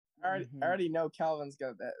I already know Calvin's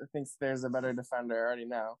thinks there's a better defender. I already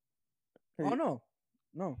know. Oh no,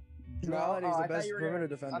 no. No, Joel is the I thought best you were perimeter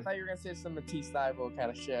gonna. I defender. thought you were gonna say some Matisse Thybulle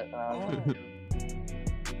kind of shit. Oh.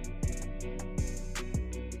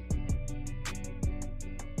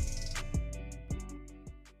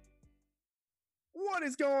 What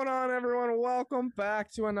is going on, everyone? Welcome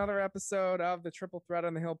back to another episode of the Triple Threat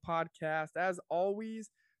on the Hill podcast. As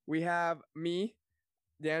always, we have me,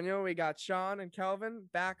 Daniel. We got Sean and Kelvin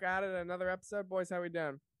back at it. Another episode, boys. How we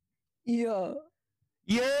doing? Yeah.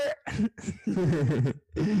 Yeah.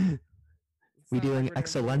 We're doing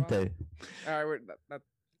excelente. All right, that's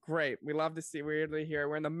great. We love to see weirdly here.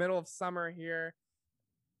 We're in the middle of summer here.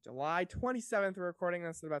 July 27th, we're recording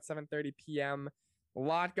this at about 7:30 p.m. A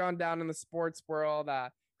lot going down in the sports world.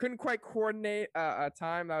 Couldn't quite coordinate a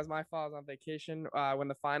time. That was my fault. I was on vacation when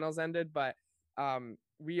the finals ended, but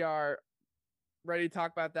we are ready to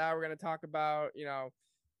talk about that. We're going to talk about,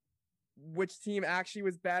 which team actually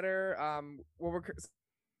was better.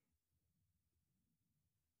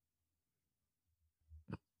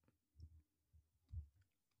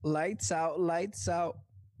 Lights out, lights out.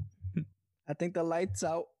 I think the lights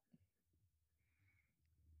out.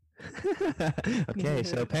 Okay,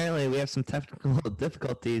 so apparently we have some technical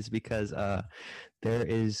difficulties because there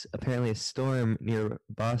is apparently a storm near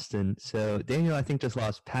Boston. So Daniel, I think, just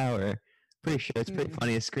lost power. Pretty sure it's pretty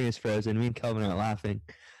funny. His screen is frozen. Me and Kelvin are laughing.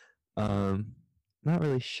 Not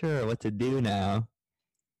really sure what to do now.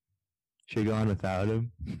 Should we go on without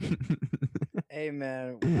him? Hey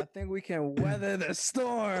man, I think we can weather the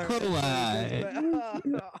storm.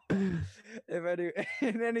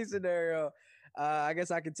 In any scenario, I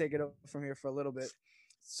guess I can take it up from here for a little bit.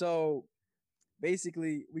 So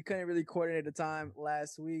basically, we couldn't really coordinate the time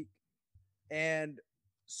last week,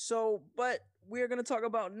 but we're gonna talk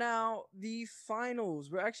about now the finals.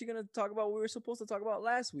 We're actually gonna talk about what we were supposed to talk about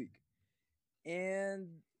last week, and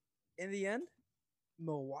in the end,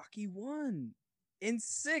 Milwaukee won in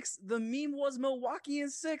 6. The meme was Milwaukee in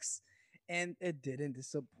 6, and it didn't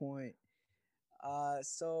disappoint.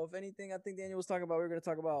 So if anything, I think Daniel was talking about, we're going to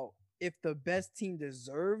talk about if the best team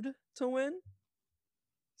deserved to win.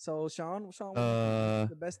 So Sean,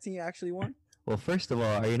 the best team actually won? Well, first of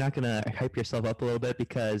all, are you not going to hype yourself up a little bit?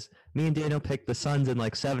 Because me and Daniel picked the Suns in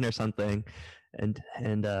like 7 or something. And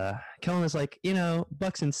Kellen was like,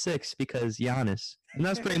 Bucks in 6 because Giannis. And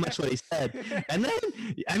that's pretty much what he said. And then,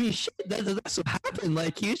 I mean, shit, that's what happened.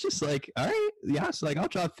 Like, he was just like, all right, Giannis, like, I'll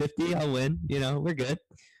drop 50, I'll win. We're good.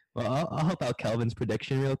 Well, I'll help out Kelvin's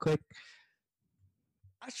prediction real quick.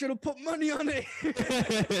 I should have put money on it.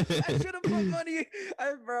 I should have put money.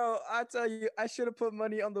 I tell you, I should have put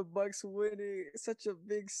money on the Bucks winning. It's such a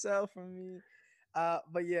big sell for me.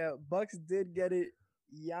 But yeah, Bucks did get it.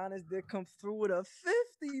 Giannis did come through with a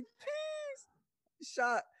 50-piece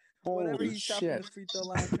shot. Whatever he shot from the free throw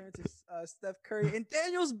line turned to Steph Curry. And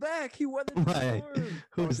Daniel's back. He weathered the storm.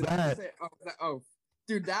 Who's that?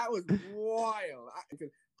 Dude, that was wild.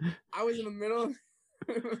 I was in the middle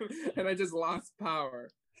and I just lost power.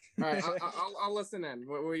 All right, I'll listen in.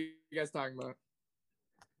 What were you guys talking about?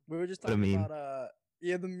 We were just talking about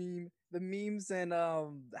the memes and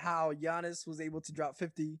how Giannis was able to drop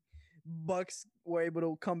 50. Bucks were able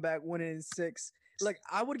to come back winning in 6. Like,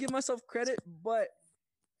 I would give myself credit, but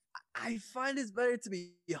I find it's better to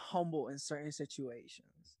be humble in certain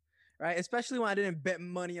situations, right? Especially when I didn't bet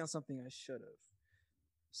money on something I should have.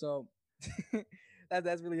 So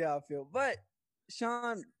that's really how I feel. But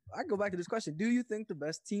Sean, I go back to this question. Do you think the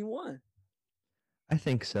best team won? I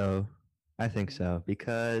think so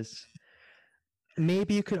because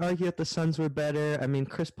maybe you could argue that the Suns were better. I mean,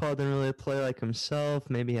 Chris Paul didn't really play like himself.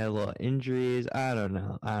 Maybe he had a little injuries. I don't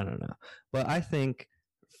know. But I think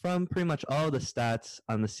from pretty much all the stats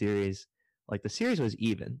on the series, like the series was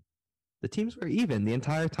even. The teams were even the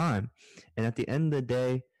entire time. And at the end of the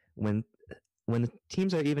day, when the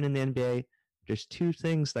teams are even in the NBA, there's 2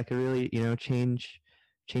 things that could really, change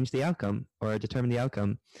the outcome or determine the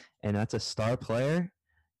outcome. And that's a star player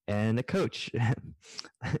and a coach.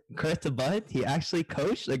 Credit to Bud. He actually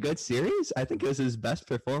coached a good series. I think it was his best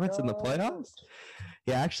performance in the playoffs.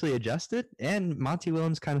 He actually adjusted, and Monty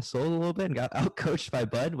Williams kind of sold a little bit and got outcoached by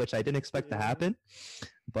Bud, which I didn't expect to happen.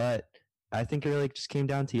 But I think it really just came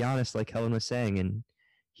down to Giannis, like Helen was saying, and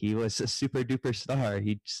he was a super duper star.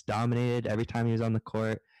 He just dominated every time he was on the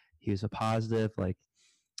court. He was a positive. Like,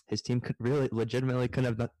 his team could really legitimately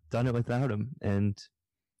couldn't have done it without him. And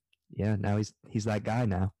yeah, now he's that guy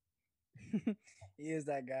now. He is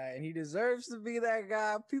that guy, and he deserves to be that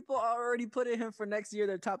guy. People already put him for next year,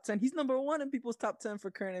 their top 10. He's number 1 in people's top 10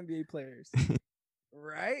 for current NBA players.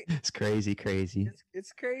 right? It's crazy.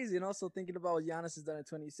 It's crazy. And also thinking about what Giannis has done at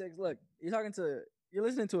 26. Look, you're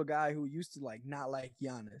listening to a guy who used to like not like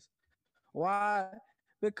Giannis. Why?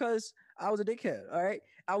 Because I was a dickhead. All right,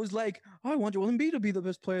 I was like, oh, I want Joel Embiid to be the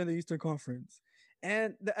best player in the Eastern Conference.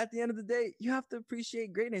 And at the end of the day, you have to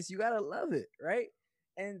appreciate greatness. You gotta love it, right?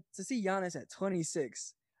 And to see Giannis at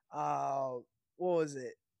 26, what was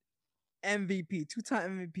it? MVP,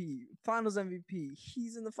 two-time MVP, Finals MVP.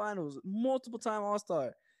 He's in the finals, multiple-time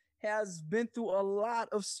All-Star. Has been through a lot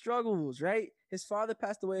of struggles, right? His father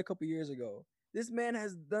passed away a couple years ago. This man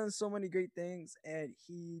has done so many great things, and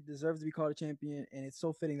he deserves to be called a champion. And it's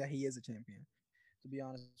so fitting that he is a champion, to be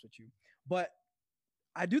honest with you. But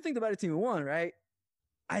I do think the better team won, right?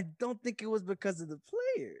 I don't think it was because of the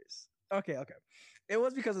players. Okay. It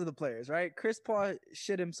was because of the players, right? Chris Paul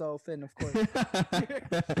shit himself, and of course,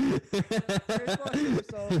 Chris Paul shit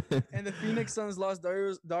himself, and the Phoenix Suns lost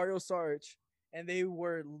Dario Saric, and they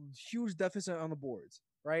were huge deficit on the boards,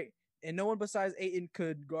 right? And no one besides Ayton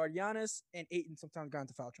could guard Giannis, and Ayton sometimes got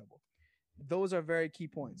into foul trouble. Those are very key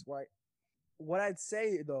points, right? What I'd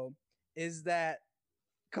say though is that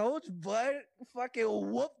Coach Bud fucking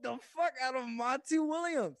whooped the fuck out of Monty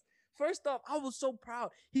Williams. First off, I was so proud.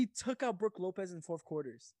 He took out Brook Lopez in fourth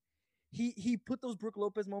quarters. He put those Brook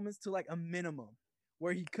Lopez moments to like a minimum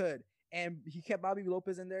where he could. And he kept Bobby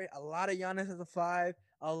Lopez in there. A lot of Giannis as a 5.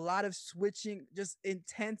 A lot of switching, just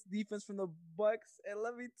intense defense from the Bucks. And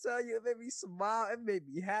let me tell you, it made me smile. It made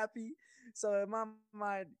me happy. So in my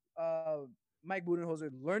mind, Mike Budenholzer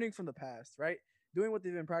learning from the past, right? Doing what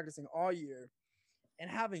they've been practicing all year. And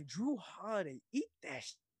having Drew Holiday eat that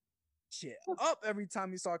shit up every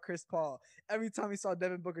time he saw Chris Paul, every time he saw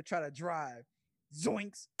Devin Booker try to drive.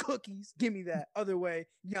 Zoinks, cookies, give me that. Other way,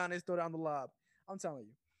 Giannis throw down the lob. I'm telling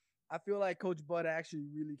you, I feel like Coach Bud actually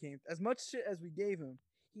really came. As much shit as we gave him,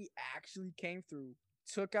 he actually came through,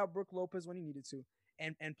 took out Brook Lopez when he needed to,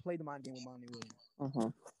 and played the mind game with Monty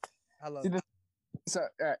Williams. I love it. So,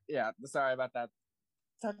 yeah, sorry about that.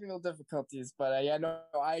 Technical difficulties, but yeah, no,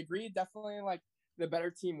 I agree. Definitely, like, the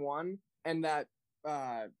better team won, and that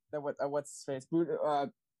what's his face?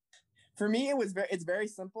 For me, it's very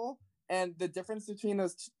simple, and the difference between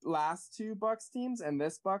those last two Bucks teams and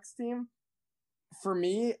this Bucks team, for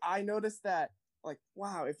me, I noticed that, like,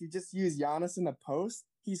 wow, if you just use Giannis in the post,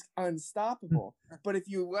 he's unstoppable. But if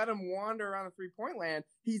you let him wander around the 3-point land,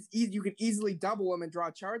 you can easily double him and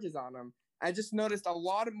draw charges on him. I just noticed a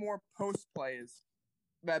lot of more post plays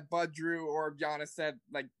that Bud drew, or Giannis said,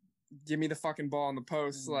 like, give me the fucking ball in the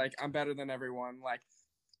post. Like, I'm better than everyone. Like,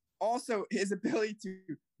 also his ability to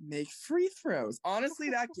make free throws. Honestly,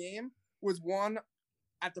 that game was won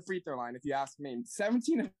at the free throw line, if you ask me.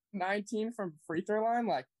 17-19 from free throw line,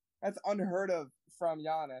 like, that's unheard of from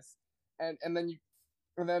Giannis. And then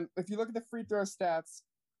if you look at the free throw stats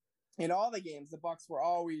in all the games, the Bucks were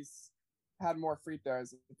always had more free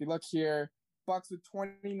throws. If you look here, Bucks with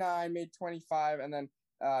 29 made 25, and then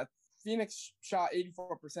Phoenix shot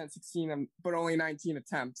 84%, 16, but only 19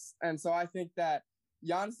 attempts. And so I think that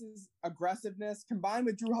Giannis's aggressiveness combined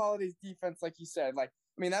with Drew Holiday's defense, like you said, like,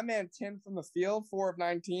 I mean, that man 10 from the field, 4 of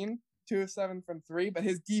 19, 2 of 7 from 3, but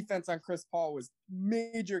his defense on Chris Paul was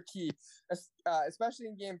major key, especially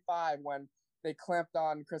in game 5 when they clamped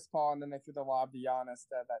on Chris Paul and then they threw the lob to Giannis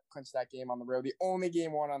that clinched that game on the road, the only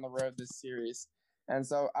game won on the road this series. And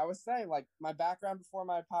so I would say, like, my background before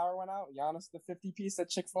my power went out, Giannis, the 50-piece at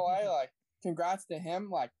Chick-fil-A, like, congrats to him.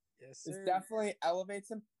 Like, yes, it definitely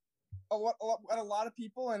elevates him. What a lot of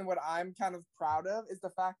people, and what I'm kind of proud of, is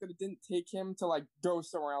the fact that it didn't take him to, like, go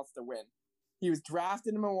somewhere else to win. He was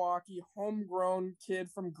drafted in Milwaukee, homegrown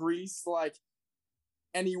kid from Greece, like,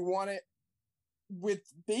 and he won it with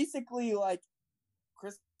basically, like,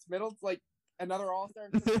 Chris Middleton's, like, another All-Star.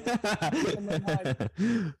 And then, like,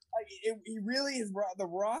 he really is. The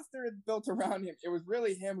roster is built around him. It was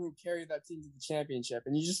really him who carried that team to the championship,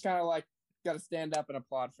 and you just kind of, like, got to stand up and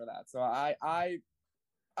applaud for that. So I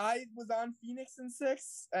was on Phoenix in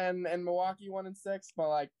 6 and Milwaukee 1 in 6, but,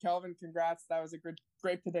 like, Kelvin, congrats. That was a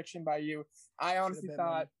great prediction by you. I honestly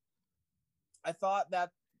thought that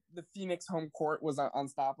the Phoenix home court was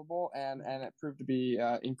unstoppable, and it proved to be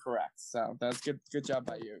incorrect. So that's good job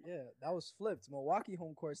by you. Yeah, that was flipped. Milwaukee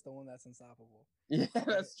home court's the one that's unstoppable. Yeah,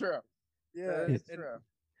 that's true. Yeah, that's true.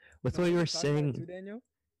 With what you were saying, too, Daniel.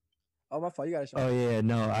 Oh, my fault. You got to show. Oh yeah,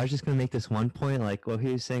 no, I was just gonna make this one point. Like what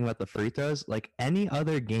he was saying about the free throws. Like any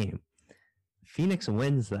other game, Phoenix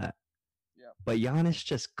wins that. Yeah. But Giannis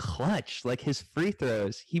just clutched. Like his free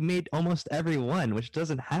throws, he made almost every one, which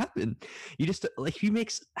doesn't happen. You just like he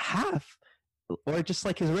makes half, or just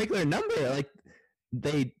like his regular number. Like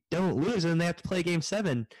don't lose, and they have to play game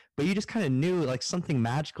 7. But you just kind of knew like something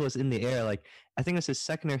magical is in the air. Like I think it was his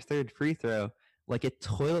second or third free throw. Like it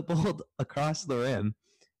toilet bowled across the rim,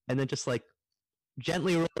 and then just like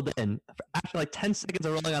gently rolled in after like 10 seconds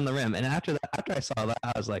of rolling on the rim. And after I saw that,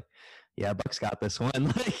 I was like, yeah, Buck's got this one.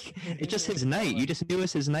 Like it's just his night. You just knew it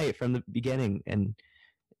was his night from the beginning, and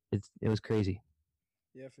it was crazy.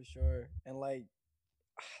 Yeah, for sure. And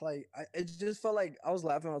it just felt like I was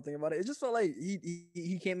laughing when I was thinking about it. It just felt like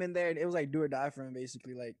he came in there and it was like do or die for him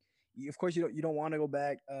basically. Like, of course you don't want to go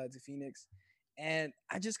back to Phoenix, and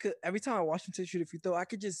I just could every time I watched him take shoot a free throw, I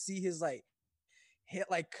could just see his like hit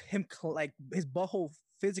like him like his butthole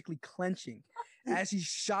physically clenching as he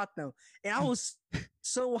shot them, and I was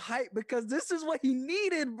so hyped because this is what he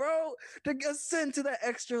needed, bro, to get sent to that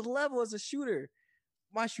extra level as a shooter.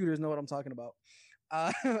 My shooters know what I'm talking about.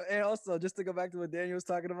 And also, just to go back to what Daniel was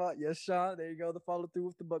talking about, yes, Sean, there you go, the follow through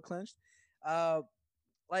with the butt clenched.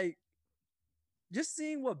 Like, just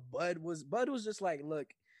seeing what Bud was just like, look,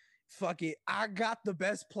 fuck it, I got the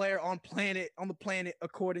best player on the planet,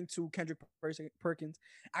 according to Kendrick Perkins.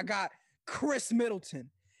 I got Chris Middleton,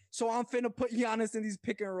 so I'm finna put Giannis in these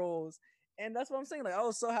pick and rolls, and that's what I'm saying. Like, I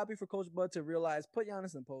was so happy for Coach Bud to realize put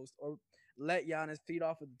Giannis in post or let Giannis feed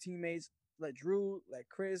off of the teammates. Let Drew, let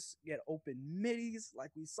Chris get open middies. Like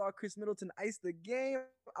we saw Chris Middleton ice the game.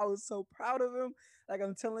 I was so proud of him. Like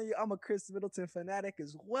I'm telling you, I'm a Chris Middleton fanatic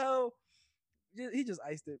as well. He just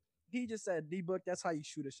iced it. He just said, D-Book, that's how you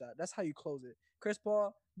shoot a shot. That's how you close it. Chris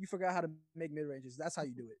Paul, you forgot how to make mid-ranges. That's how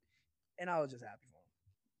you do it. And I was just happy for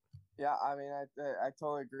him. Yeah, I mean, I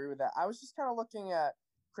totally agree with that. I was just kind of looking at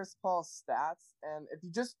Chris Paul's stats, and if you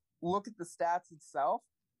just look at the stats itself,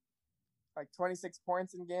 like 26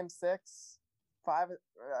 points in game 6,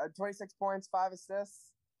 26 points, 5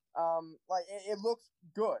 assists. Like it looks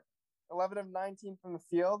good. 11 of 19 from the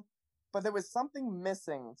field, but there was something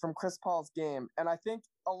missing from Chris Paul's game, and I think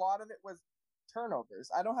a lot of it was turnovers.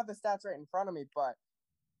 I don't have the stats right in front of me, but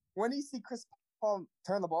when you see Chris Paul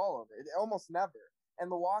turn the ball over, it almost never. And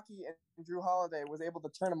Milwaukee and Drew Holiday was able to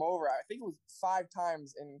turn him over. I think it was 5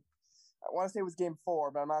 times in. I want to say it was game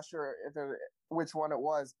 4, but I'm not sure which one it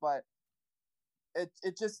was, but.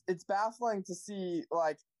 It's baffling to see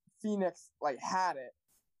like Phoenix like had it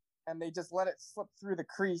and they just let it slip through the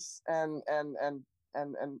crease and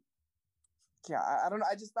yeah, I don't know.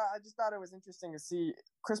 I just thought it was interesting to see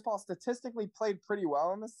Chris Paul statistically played pretty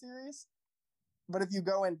well in this series, but if you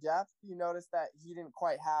go in depth, you notice that he didn't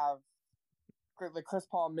quite have the Chris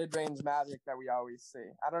Paul mid-range magic that we always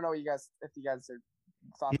see. I don't know if you guys are.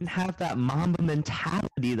 He didn't have that Mamba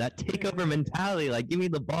mentality, that takeover mentality. Like, give me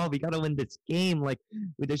the ball. We gotta win this game. Like,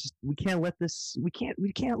 we can't let this. We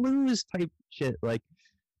can't lose. Type shit. Like,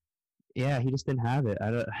 yeah, he just didn't have it.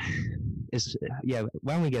 Yeah.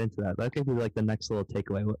 Why don't we get into that? That could be like the next little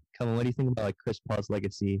takeaway. What do you think about like Chris Paul's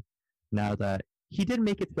legacy now that he did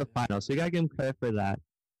make it to the finals? So you gotta give him credit for that.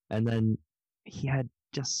 And then he had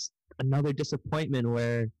just another disappointment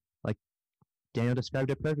where, like Daniel described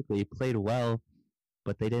it perfectly. He played well,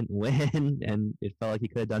 but they didn't win, and it felt like he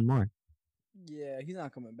could have done more. Yeah, he's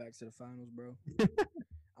not coming back to the finals, bro.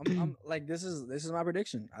 I'm like, this is my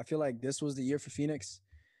prediction. I feel like this was the year for Phoenix.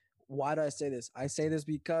 Why do I say this? I say this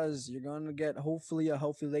because you're going to get hopefully a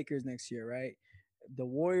healthy Lakers next year, right? The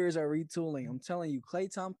Warriors are retooling. I'm telling you,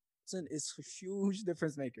 Klay Thompson is a huge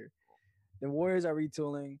difference maker. The Warriors are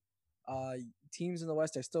retooling. Teams in the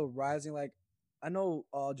West are still rising. Like, I know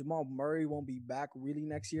Jamal Murray won't be back really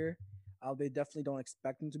next year. They definitely don't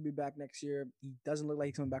expect him to be back next year. He doesn't look like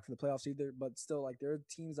he's coming back for the playoffs either, but still, like, there are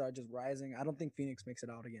teams that are just rising. I don't think Phoenix makes it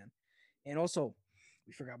out again. And also,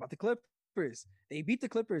 we forgot about the Clippers. They beat the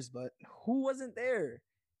Clippers, but who wasn't there?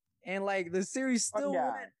 And, like, the series still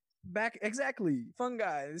went back. Exactly. Fun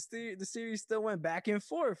guy. The series still went back and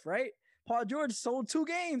forth, right? Paul George sold 2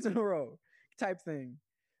 games in a row type thing.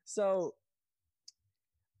 So,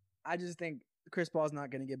 I just think Chris Paul's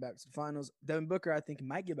not going to get back to the finals. Devin Booker, I think,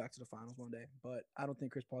 might get back to the finals one day, but I don't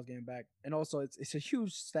think Chris Paul's getting back. And also, it's a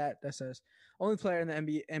huge stat that says only player in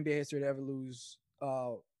the NBA history to ever lose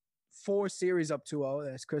 4 series up 2-0.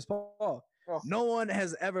 That's Chris Paul. Oh. No one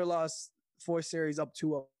has ever lost 4 series up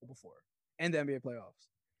 2-0 before in the NBA playoffs.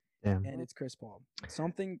 Damn. And it's Chris Paul.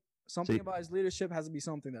 Something about his leadership has to be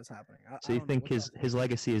something that's happening. So you think his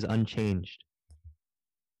legacy is unchanged?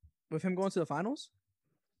 With him going to the finals?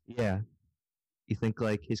 Yeah. You think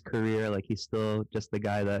like his career, like he's still just the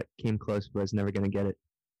guy that came close but is never going to get it?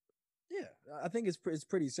 Yeah, I think it's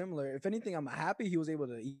pretty similar. If anything, I'm happy he was able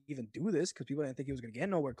to even do this because people didn't think he was going to get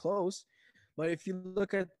nowhere close. But if you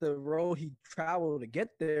look at the road he traveled to get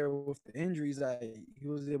there with the injuries that he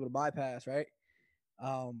was able to bypass, right?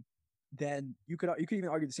 then you could even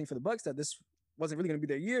argue the same for the Bucks that this wasn't really going to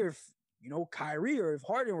be their year if Kyrie or if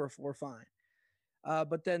Harden were fine.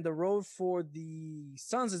 But then the road for the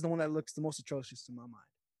Suns is the one that looks the most atrocious in my mind.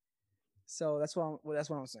 So that's what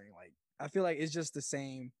I'm saying. Like, I feel like it's just the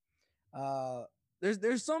same.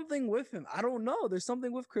 There's something with him. I don't know. There's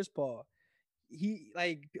something with Chris Paul. He,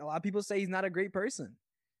 like, a lot of people say he's not a great person,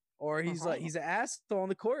 or he's he's an asshole on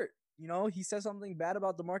the court. He said something bad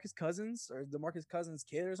about DeMarcus Cousins or DeMarcus Cousins'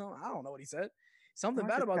 kid or something. I don't know what he said. Something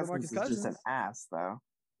bad about DeMarcus Cousins. Is just an ass, though.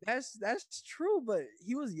 That's true, but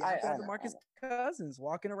he was yapping at DeMarcus Cousins,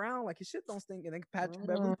 walking around like his shit don't stink, and then Patrick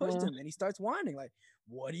Beverley pushed him, and he starts whining. Like,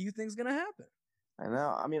 what do you think's gonna happen? I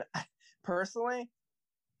know. I mean, personally,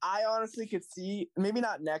 I honestly could see, maybe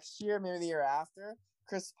not next year, maybe the year after,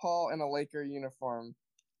 Chris Paul in a Laker uniform.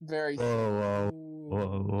 Very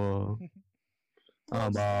Whoa. I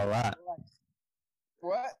don't know about all that.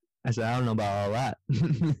 What? I said, I don't know about all that.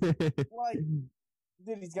 Like,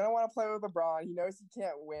 dude, he's going to want to play with LeBron. He knows he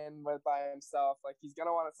can't win by himself. Like, he's going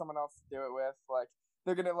to want someone else to do it with. Like,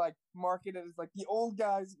 they're going to, like, market it as, like, the old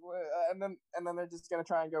guys. And then they're just going to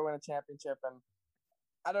try and go win a championship. And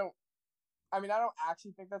I don't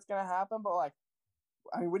actually think that's going to happen. But, like,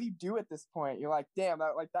 I mean, what do you do at this point? You're like, damn,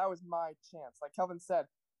 that was my chance. Like Kelvin said,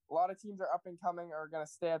 a lot of teams are up and coming or are going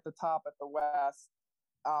to stay at the top at the West.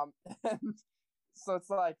 And so it's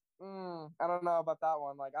like, I don't know about that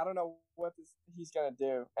one. Like, I don't know what he's going to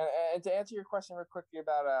do. And to answer your question real quickly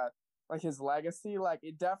about, like, his legacy, like,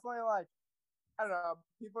 it definitely, like, I don't know.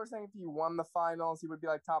 People are saying if he won the finals, he would be,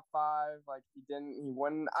 like, top 5. Like, he didn't. He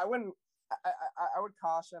wouldn't. I would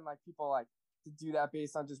caution, like, people, like, to do that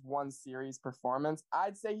based on just one series performance.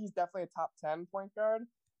 I'd say he's definitely a top 10 point guard,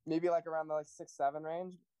 maybe like around the like 6-7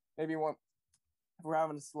 range. Maybe if we're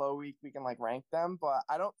having a slow week, we can like rank them. But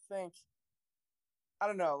I don't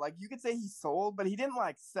know. Like you could say he sold, but he didn't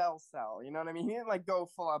like sell. You know what I mean? He didn't like go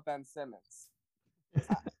full out Ben Simmons.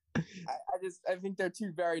 I think they're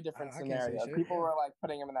two very different scenarios. People were like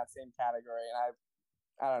putting him in that same category, and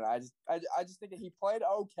I don't know. I just think that he played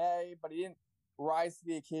okay, but he didn't rise to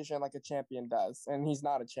the occasion like a champion does, and he's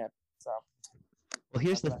not a champion. So, well,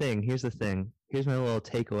 here's the thing. Here's my little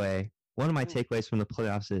takeaway. One of my takeaways from the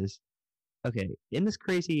playoffs is, okay, in this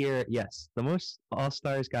crazy year, yes, the most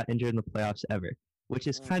All-Stars got injured in the playoffs ever, which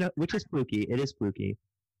is fluky. It is fluky.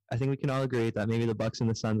 I think we can all agree that maybe the Bucks and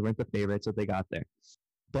the Suns weren't the favorites that they got there.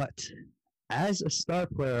 But as a star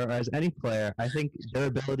player or as any player, I think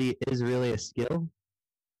durability is really a skill.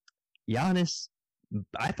 Giannis,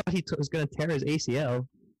 I thought he was going to tear his ACL.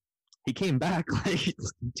 He came back like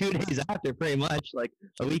 2 days after, pretty much, like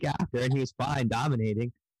a week after, and he was fine,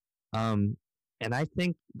 dominating. And I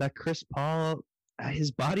think that Chris Paul, his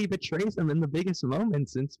body betrays him in the biggest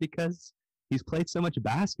moments. It's because he's played so much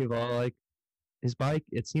basketball. Like his body,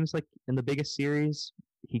 it seems like in the biggest series,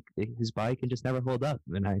 his body can just never hold up.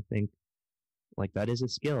 And I think like that is a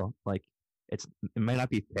skill. Like it might not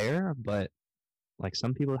be fair, but like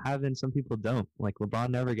some people have it and some people don't. Like LeBron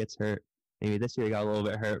never gets hurt. Maybe this year he got a little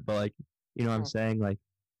bit hurt, but like, you know what I'm saying? Like,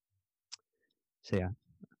 so yeah,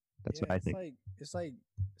 that's what I think. It's like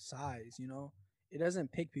size, it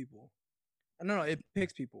doesn't pick people. No, it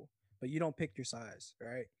picks people, but you don't pick your size,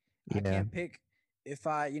 right? Yeah. I can't pick if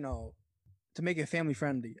to make it family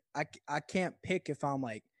friendly. I can't pick if I'm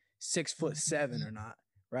like 6'7" or not,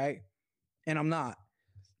 right? And I'm not.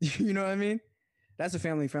 You know what I mean? That's a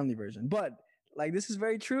family friendly version, but. Like, this is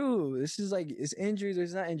very true. This is like, it's injuries or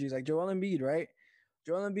it's not injuries. Like Joel Embiid, right?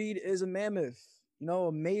 Joel Embiid is a mammoth,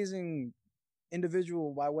 amazing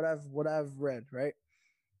individual by what I've read, right?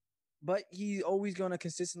 But he's always going to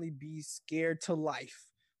consistently be scared to life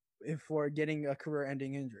for getting a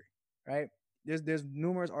career-ending injury, right? There's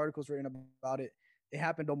numerous articles written about it. It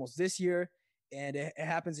happened almost this year, and it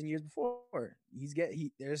happens in years before.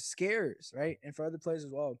 There's scares, right? And for other players as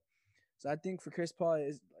well. So I think for Chris Paul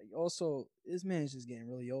is like also this man is just getting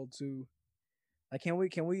really old too. Like can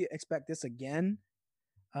we expect this again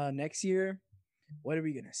next year? What are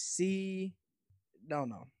we gonna see?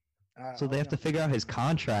 No. So they have to figure out his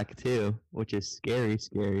contract too, which is scary.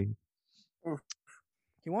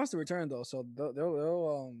 He wants to return though, so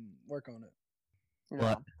they'll work on it. Yeah.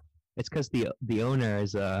 Well, it's because the owner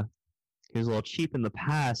is he was a little cheap in the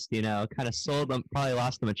past, kind of sold them, probably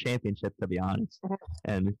lost them a championship to be honest,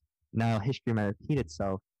 and. Now history might repeat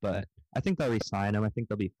itself, but I think they'll re-sign him. I think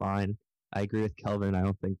they'll be fine. I agree with Kelvin. I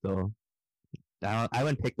don't think I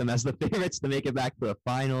wouldn't pick them as the favorites to make it back to the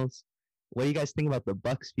finals. What do you guys think about the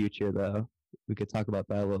Bucks' future, though? We could talk about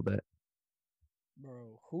that a little bit.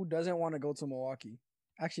 Bro, who doesn't want to go to Milwaukee?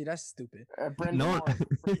 Actually, that's stupid. No.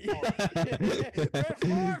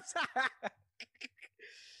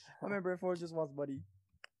 I mean, Bryn Forbes just wants buddy.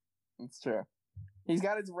 It's true. He's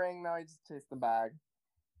got his ring now. He just chased the bag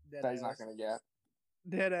that he's not gonna get.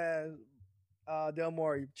 Dead ass. Del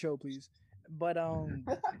Mori, chill, please. But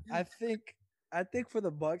I think for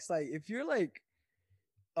the Bucks, like if you're like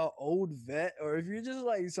a old vet, or if you're just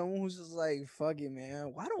like someone who's just like, fuck it,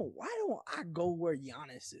 man, why don't I go where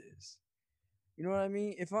Giannis is? You know what I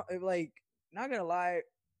mean? If like, not gonna lie,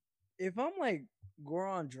 if I'm like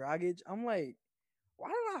Goran Dragic, I'm like, why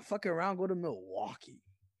don't I fuck around, go to Milwaukee?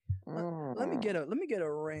 Let me get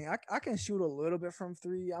a ring. I can shoot a little bit from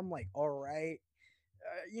three. I'm like, all right.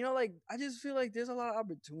 You know, like I just feel like there's a lot of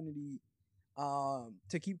opportunity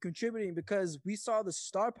to keep contributing, because we saw the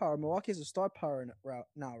star power. Milwaukee has a star power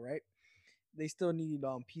now, right? They still need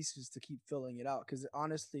pieces to keep filling it out, because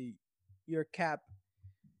honestly, your cap,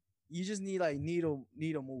 you just need like needle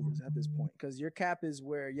movers at this point, because your cap is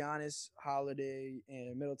where Giannis, Holiday,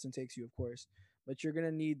 and Middleton takes you, of course. But you're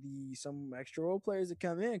gonna need some extra role players to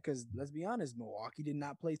come in, because let's be honest, Milwaukee did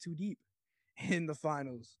not play too deep in the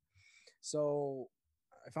finals. So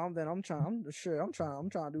if I'm trying to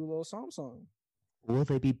do a little song. Will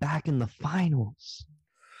they be back in the finals?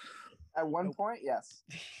 At one point, yes.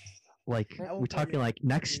 Like we're talking like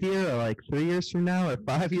next year, or like 3 years from now, or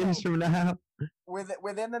 5 years from now.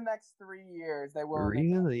 Within the next 3 years, they will.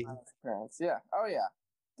 Really? Experience. Yeah. Oh yeah.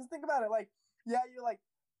 Just think about it. Like, yeah, you're like,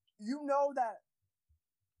 you know that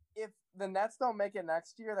if the Nets don't make it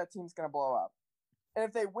next year, that team's gonna blow up. And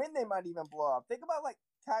if they win, they might even blow up. Think about like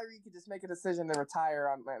Kyrie could just make a decision to retire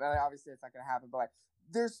on. Obviously, it's not gonna happen, but like,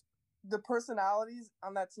 there's the personalities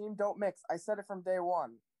on that team don't mix. I said it from day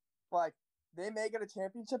one. Like, they may get a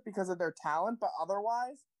championship because of their talent, but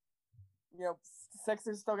otherwise, you know,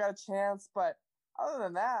 Sixers still got a chance. But other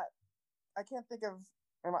than that, I can't think of,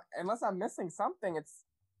 unless I'm missing something, it's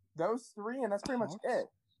those three, and that's pretty much it.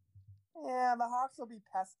 Yeah, the Hawks will be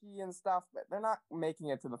pesky and stuff, but they're not making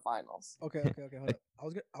it to the finals. Okay.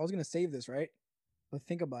 Hold up. I was gonna save this, right? But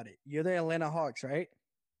think about it. You're the Atlanta Hawks, right?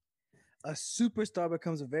 A superstar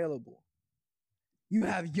becomes available. You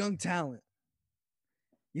have young talent.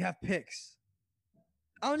 You have picks.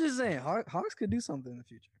 I'm just saying, Hawks could do something in the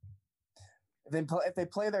future. If they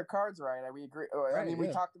play their cards right, we agree. Right, I mean, we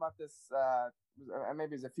talked about this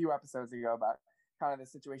maybe it was a few episodes ago about kind of the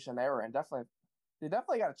situation they were in. They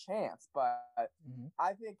definitely got a chance, but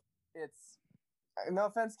I think it's, no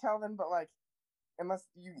offense, Kelvin, but like, unless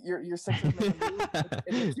you're Sixers make a move,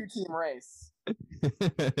 it's a 2-team race.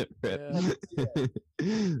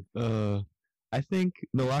 I think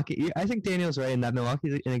Milwaukee. I think Daniel's right in that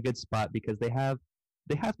Milwaukee's in a good spot because they have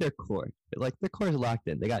their core. Like, their core is locked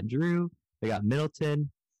in. They got Drew, they got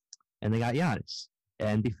Middleton, and they got Giannis.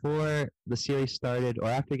 And before the series started, or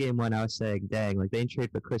after game one, I was saying, dang, like, they didn't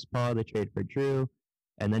trade for Chris Paul, they traded for Drew,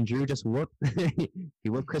 and then Drew just whooped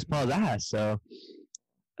Chris Paul's ass. So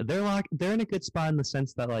they're in a good spot in the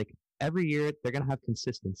sense that, like, every year they're gonna have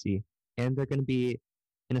consistency, and they're gonna be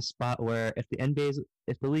in a spot where if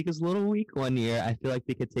the league is a little weak one year, I feel like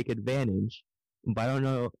they could take advantage. But I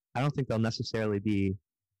don't think they'll necessarily be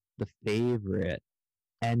the favorite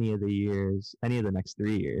any of the next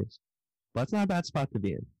 3 years. But it's not a bad spot to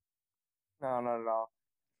be in. No, not at all.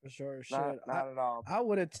 For sure. Not at all. I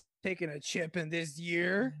would have taken a chip in this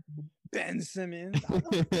year. Ben Simmons. I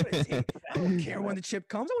don't care when the chip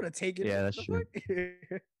comes. I would have taken it. Yeah, that's true.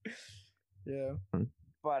 Yeah.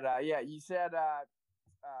 But you said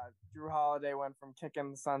Drew Holiday went from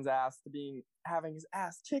kicking the Suns' ass to having his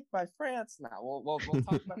ass kicked by France. Now we'll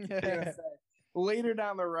talk about the USA later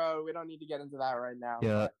down the road. We don't need to get into that right now.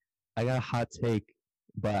 Yeah, I got a hot take,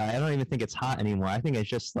 but I don't even think it's hot anymore. I think it's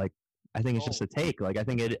just like just a take. Like, I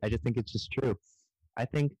just think it's just true. I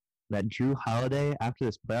think that Drew Holiday, after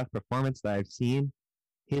this playoff performance that I've seen,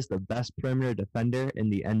 he's the best perimeter defender in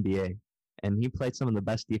the NBA, and he played some of the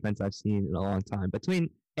best defense I've seen in a long time.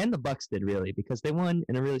 And the Bucks did, really, because they won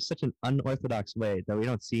in a really such an unorthodox way that we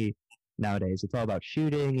don't see nowadays. It's all about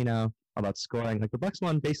shooting, all about scoring. Like, the Bucks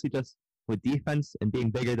won basically just with defense and being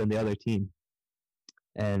bigger than the other team.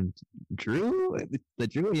 And the Drew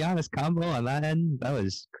Giannis combo on that end, that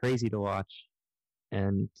was crazy to watch.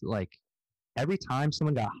 And like, every time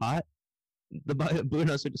someone got hot, the Blue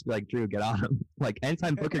Notes would just be like, Drew, get on him. Like,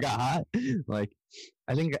 anytime Booker got hot, like,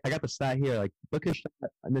 I think I got the stat here. Like, Booker shot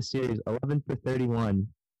in this series 11 for 31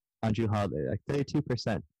 on Drew Holiday, like 32%,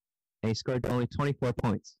 and he scored only 24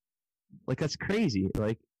 points. Like, that's crazy.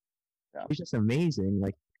 Like, he's just amazing.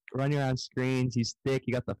 Like, running around screens, he's thick.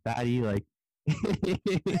 You got the fatty. Like, hey,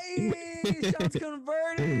 shots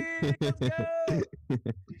converted. Let's go.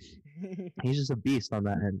 He's just a beast on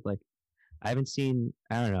that end. Like, I don't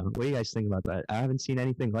know. What do you guys think about that? I haven't seen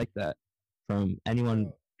anything like that from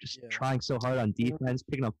anyone just Yeah. trying so hard on defense,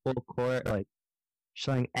 picking up full court, like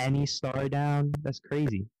shutting any star down. That's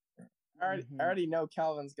crazy. I already know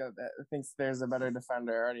Calvin's thinks there's a better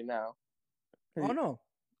defender. I already know. Oh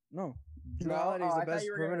no. Drew Holiday is the best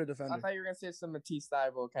perimeter defender. I thought you were gonna say some Matisse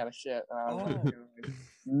Thybulle kind of shit. Oh.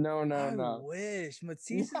 No. I wish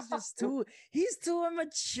Matisse is just too. He's too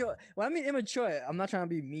immature. Well, I mean immature. I'm not trying to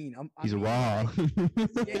be mean. He's wild.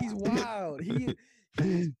 Yeah, he's wild. He's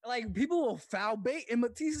like people will foul bait, and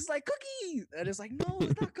Matisse is like cookies, and it's like no,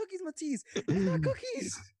 it's not cookies, Matisse. It's not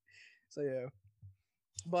cookies. So yeah.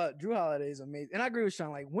 But Drew Holiday is amazing, and I agree with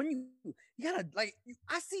Sean. Like when you gotta like,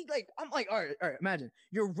 I see like I'm like, all right. Imagine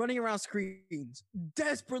you're running around screens,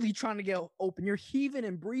 desperately trying to get open. You're heaving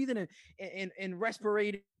and breathing and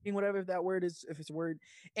respirating, whatever if that word is, if it's a word,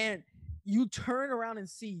 and you turn around and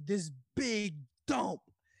see this big dump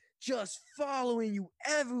just following you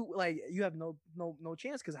like you have no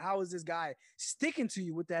chance because how is this guy sticking to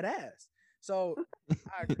you with that ass? So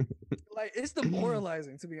like it's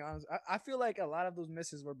demoralizing to be honest. I feel like a lot of those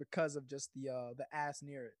misses were because of just the ass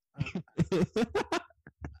near it.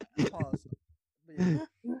 Pause. Yeah.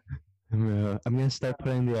 Bro, I'm gonna start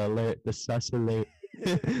putting the alert, the sus alert,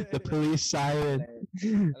 the police siren.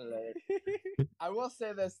 Alert. I will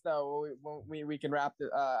say this though, we can wrap the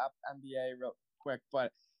NBA real quick,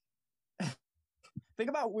 but think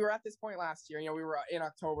about we were at this point last year. You know, we were in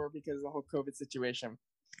October because of the whole COVID situation.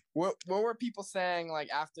 What were people saying like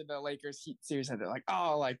after the Lakers Heat series? They're like,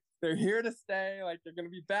 oh, like they're here to stay, like they're gonna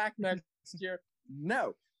be back next year.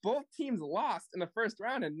 No, both teams lost in the first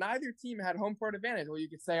round, and neither team had home court advantage. Well, you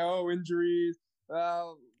could say, oh, injuries,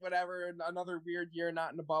 whatever, another weird year,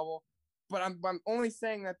 not in the bubble. But I'm only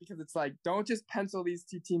saying that because it's like, don't just pencil these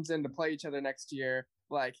two teams in to play each other next year.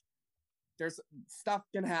 Like, there's stuff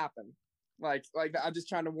can happen. Like I'm just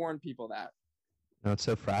trying to warn people that. No, it's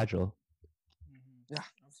so fragile. Mm-hmm. Yeah,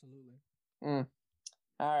 absolutely.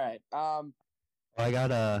 All right. I'll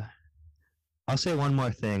say one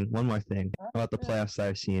more thing about the playoffs that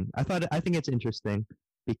I've seen. I think it's interesting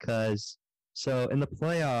because so in the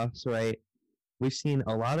playoffs, right, we've seen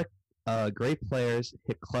a lot of great players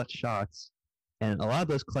hit clutch shots, and a lot of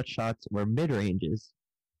those clutch shots were mid ranges.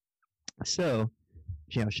 So,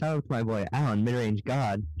 you know, shout out to my boy Alan, mid range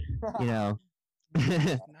god. You know,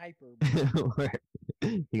 sniper.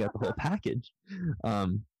 You got the whole package.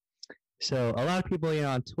 So a lot of people, you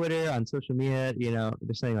know, on Twitter, on social media, you know,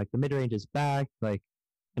 they're saying like the mid range is back, like,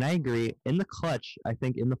 and I agree. In the clutch, I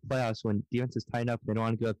think in the playoffs when defense is tightened up, they don't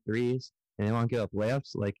want to give up threes and they want to give up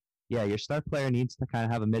layups. Like, yeah, your star player needs to kind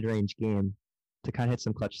of have a mid range game to kind of hit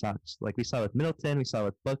some clutch shots. Like we saw with Middleton, we saw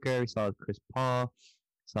with Booker, we saw with Chris Paul,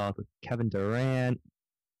 saw with Kevin Durant.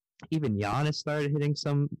 Even Giannis started hitting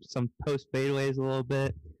some post fadeaways a little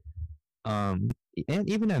bit. And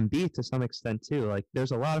even Embiid to some extent too. Like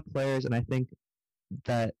there's a lot of players, and I think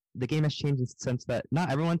that the game has changed in the sense that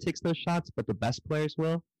not everyone takes those shots, but the best players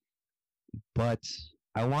will. But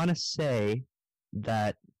I want to say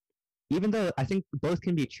that even though I think both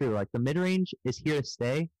can be true, like the mid range is here to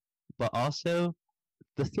stay, but also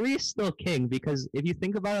the three is still king because if you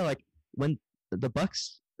think about it, like when the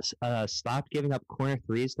Bucks stopped giving up corner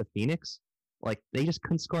threes to Phoenix, like they just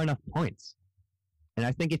couldn't score enough points. And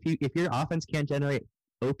I think if your offense can't generate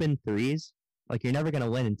open threes, like you're never gonna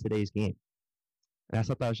win in today's game. And I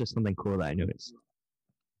thought that was just something cool that I noticed.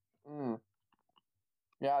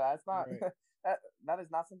 Yeah, that's not right. that is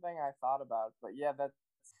not something I thought about. But yeah, that's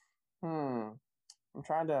I'm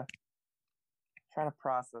trying to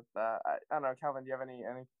process that. I don't know, Calvin. Do you have any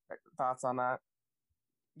thoughts on that?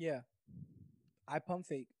 Yeah, I pump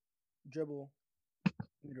fake, dribble,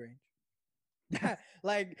 mid range.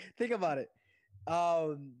 Like think about it.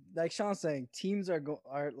 Like Sean's saying, teams are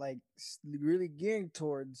like really gearing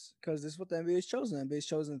towards because this is what the NBA is chosen. The NBA is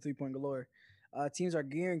chosen 3-point galore. Teams are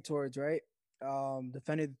gearing towards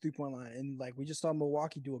defending the 3-point line, and like we just saw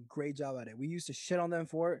Milwaukee do a great job at it. We used to shit on them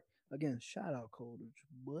for it. Again, shout out Coldridge,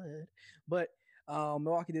 but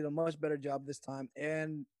Milwaukee did a much better job this time.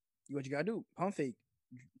 And what you gotta do, pump fake,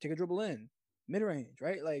 take a dribble in, mid range,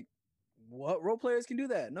 right? Like. What role players can do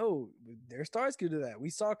that? No, their stars can do that.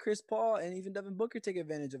 We saw Chris Paul and even Devin Booker take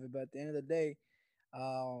advantage of it, but at the end of the day,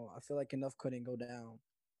 I feel like enough couldn't go down.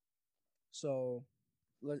 So,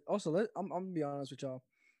 I'm gonna be honest with y'all.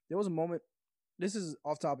 There was a moment. This is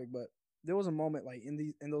off topic, but there was a moment like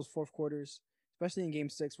in those fourth quarters, especially in Game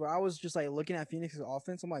 6, where I was just like looking at Phoenix's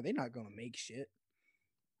offense. I'm like, they're not gonna make shit.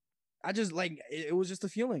 I just like it was just a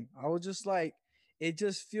feeling. I was just like, it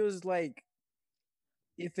just feels like.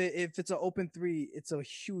 If it's an open three, it's a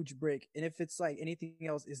huge break, and if it's like anything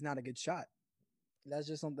else, it's not a good shot. That's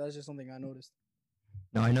just something I noticed.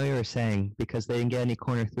 No, I know you were saying because they didn't get any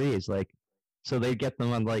corner threes, like, so they get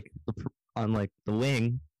them on the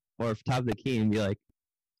wing or top of the key and be like,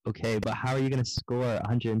 okay, but how are you gonna score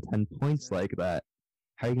 110 points like that?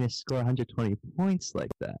 How are you gonna score 120 points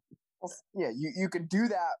like that? Well, yeah, you could do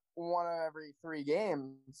that one of every 3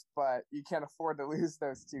 games, but you can't afford to lose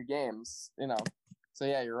those 2 games, So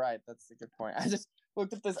yeah, you're right. That's a good point. I just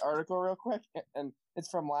looked at this article real quick, and it's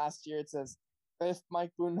from last year. It says, if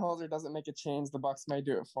Mike Budenholzer doesn't make a change, the Bucks may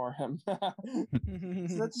do it for him. So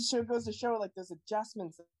that just goes to show, like, there's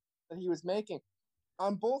adjustments that he was making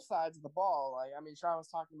on both sides of the ball. Like, I mean, Sean was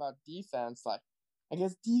talking about defense. Like, I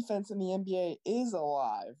guess defense in the NBA is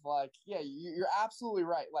alive. Like, yeah, you're absolutely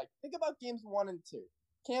right. Like, think about games 1 and 2.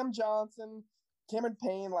 Cam Johnson, Cameron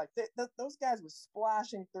Payne, like, those guys were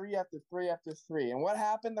splashing 3 after 3 after 3. And what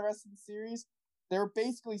happened the rest of the series? They were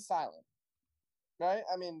basically silent, right?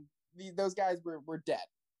 I mean, those guys were dead.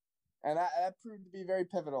 And that proved to be very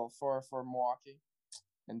pivotal for Milwaukee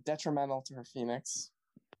and detrimental to Phoenix.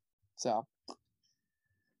 So,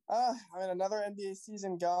 I mean, another NBA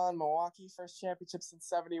season gone. Milwaukee, first championship since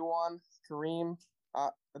 71. Kareem,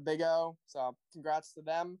 the Big O. So, congrats to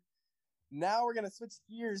them. Now we're going to switch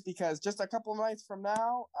gears because just a couple of nights from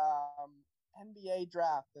now, NBA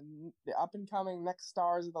draft, and the up-and-coming next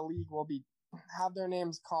stars of the league will have their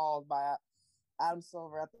names called by Adam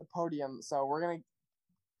Silver at the podium. So we're going to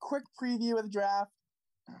quick preview of the draft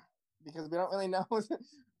because we don't really know.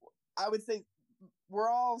 I would say we're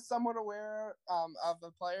all somewhat aware of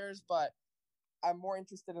the players, but I'm more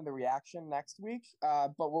interested in the reaction next week.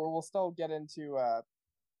 But we'll still get into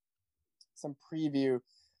some preview.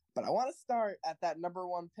 But I want to start at that number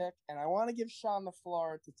 1 pick, and I want to give Sean the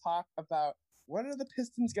floor to talk about what are the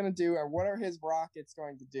Pistons going to do and what are his Rockets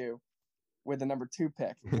going to do with the number 2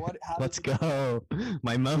 pick. Let's go.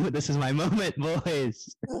 My moment. This is my moment,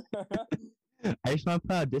 boys. I just want to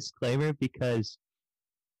put out a disclaimer because,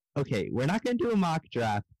 okay, we're not going to do a mock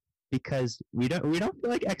draft because we don't feel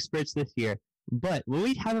like experts this year. But what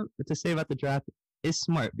we have to say about the draft is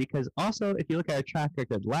smart because also if you look at our track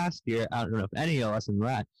record last year, I don't know if any of us in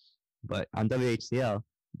that, but on WHCL,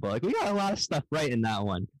 but like we got a lot of stuff right in that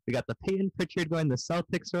one. We got the Peyton Pritchard going the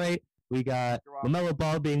Celtics right. We got LaMelo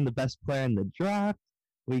Ball being the best player in the draft.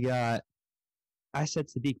 I said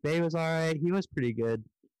Sadiq Bey was all right. He was pretty good.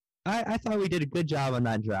 I thought we did a good job on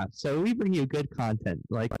that draft. So we bring you good content.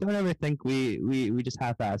 Like, don't ever think we just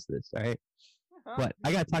half-ass this, all right? But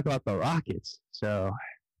I got to talk about the Rockets. So,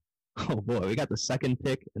 oh boy, we got the 2nd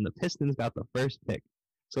pick, and the Pistons got the 1st pick.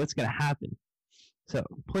 So what's going to happen? So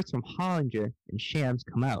reports from Hollinger and Shams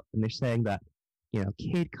come out, and they're saying that,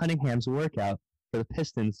 Cade Cunningham's workout for the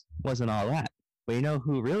Pistons wasn't all that. But you know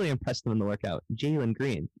who really impressed them in the workout? Jalen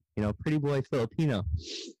Green. Pretty boy Filipino.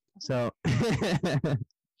 So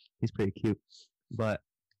he's pretty cute. But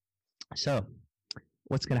so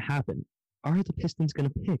what's going to happen? Are the Pistons going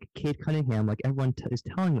to pick Cade Cunningham like everyone is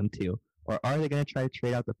telling them to? Or are they going to try to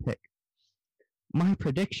trade out the pick? My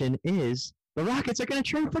prediction is the Rockets are going to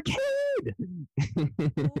trade for Cade! Oh,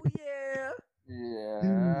 yeah!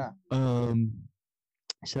 Yeah.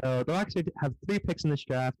 So the Rockets have 3 picks in this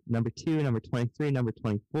draft, number 2, number 23, number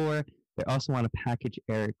 24. They also want to package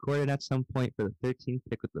Eric Gordon at some point for the 13th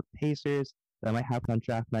pick with the Pacers. That might happen on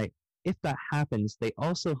draft night. If that happens, they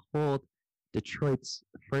also hold Detroit's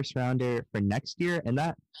first rounder for next year, and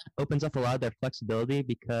that opens up a lot of their flexibility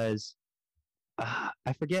because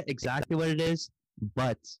I forget exactly what it is,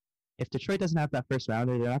 but if Detroit doesn't have that first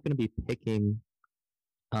rounder, they're not going to be picking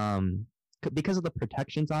because of the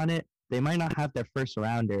protections on it. They might not have their first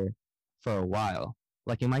rounder for a while.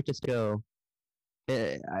 Like, it might just go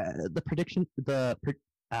the prediction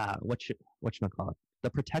whatchamacallit, the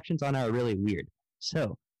protections on it are really weird.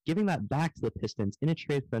 So giving that back to the Pistons in a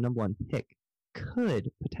trade for a number 1 pick could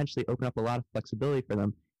potentially open up a lot of flexibility for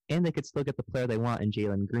them, and they could still get the player they want in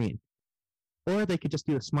Jalen Green. Or they could just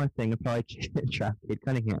do a smart thing and probably draft Cade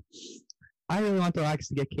Cunningham. I really want the Rockets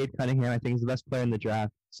to get Cade Cunningham. I think he's the best player in the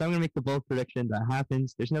draft. So I'm going to make the bold prediction that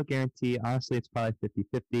happens. There's no guarantee. Honestly, it's probably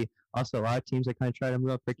 50-50. Also, a lot of teams are kind of trying to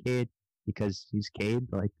move up for Cade because he's Cade.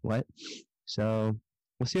 Like, what? So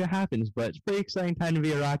we'll see what happens. But it's a pretty exciting time to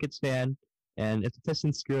be a Rockets fan. And if the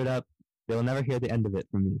Pistons screw it up, they'll never hear the end of it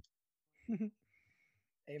from me.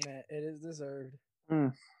 Hey, man, it is deserved.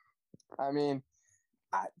 I mean,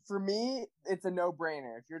 for me, it's a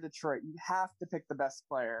no-brainer. If you're Detroit, you have to pick the best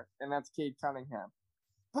player, and that's Cade Cunningham.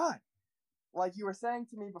 But, like you were saying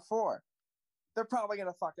to me before, they're probably going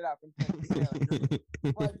to fuck it up.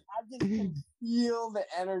 Like, I just can feel the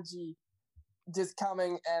energy just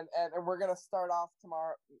coming, and we're going to start off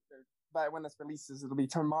tomorrow. But when this releases, it'll be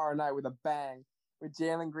tomorrow night with a bang. with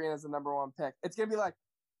Jalen Green as the number 1 pick. It's gonna be like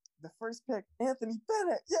the first pick, Anthony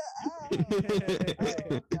Bennett. Yeah.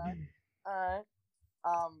 Okay. All right.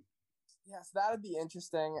 Yes, that'd be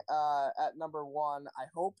interesting. At number 1, I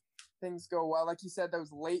hope things go well. Like you said,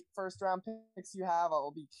 those late first round picks you have,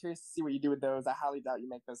 I'll be curious to see what you do with those. I highly doubt you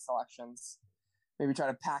make those selections. Maybe try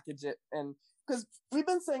to package it, and because we've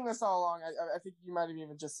been saying this all along, I think you might have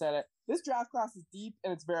even just said it. This draft class is deep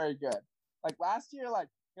and it's very good. Like last year, like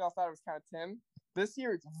I thought it was kind of Tim. This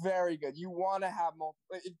year, it's very good. You want to have multiple.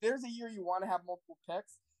 If there's a year you want to have multiple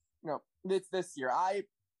picks, it's this year.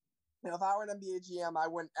 If I were an NBA GM, I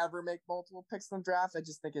wouldn't ever make multiple picks in the draft. I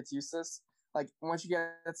just think it's useless. Like once you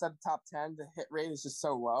get inside the top 10, the hit rate is just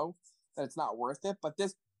so low that it's not worth it. But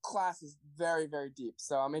this class is very, very deep.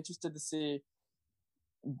 So I'm interested to see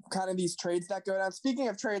kind of these trades that go down. Speaking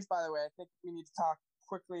of trades, by the way, I think we need to talk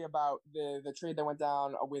quickly about the trade that went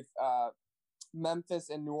down with Memphis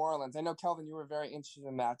and New Orleans. I know, Kelvin, you were very interested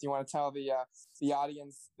in that. Do you want to tell the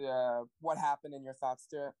audience what happened and your thoughts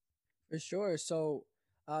to it? For sure. So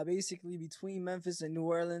basically between Memphis and New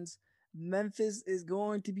Orleans, Memphis is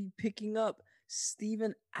going to be picking up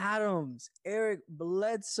Steven Adams, Eric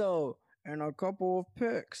Bledsoe, and a couple of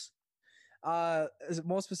picks.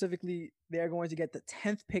 More specifically, they're going to get the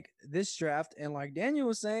 10th pick this draft. And like Daniel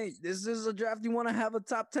was saying, this is a draft you want to have a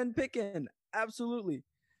top 10 pick in. Absolutely.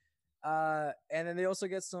 And then they also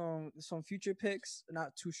get some future picks.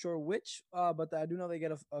 Not too sure which, but I do know they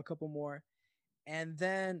get a couple more. And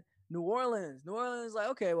then New Orleans, like,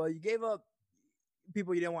 okay, well, you gave up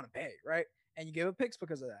people you didn't want to pay, right? And you gave up picks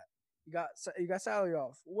because of that. You got salary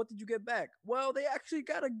off. What did you get back? Well, they actually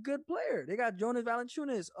got a good player. They got Jonas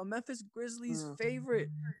Valanciunas, a Memphis Grizzlies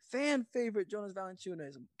fan favorite Jonas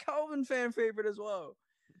Valanciunas, Calvin fan favorite as well.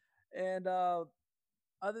 And other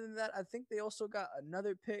than that, I think they also got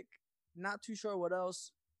another pick. Not too sure what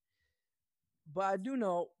else. But I do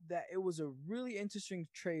know that it was a really interesting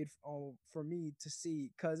trade for me to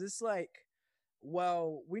see, because it's like,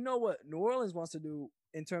 well, we know what New Orleans wants to do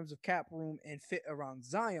in terms of cap room and fit around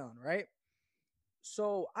Zion, right?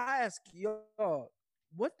 So I ask y'all,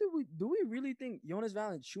 what do we really think Jonas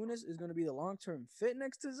Valanciunas is going to be the long-term fit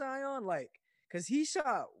next to Zion? Like, because he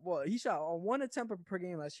shot on 1 attempt per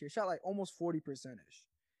game last year, shot like almost 40%.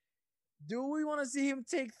 Do we want to see him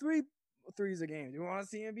take 3 threes a game? Do we want to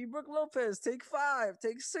see him be Brook Lopez, take 5,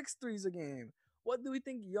 take 6 threes a game? What do we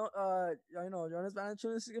think Jonas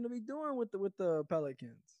Valanciunas is going to be doing with the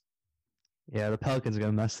Pelicans? Yeah, the Pelicans are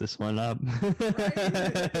gonna mess this one up.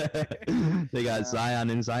 They got Zion,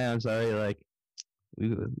 and Zion's already like, we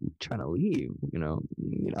were trying to leave, Brandon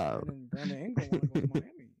Ingram want to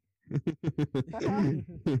go to Miami.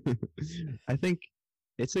 I think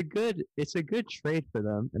it's a good trade for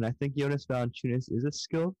them, and I think Jonas Valanciunas is a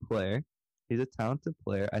skilled player. He's a talented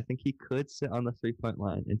player. I think he could sit on the 3-point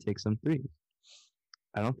line and take some threes.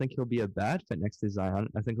 I don't think he'll be a bad fit next to Zion.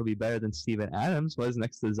 I think he'll be better than Steven Adams was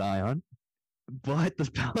next to Zion. But the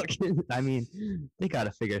Pelicans, I mean, they got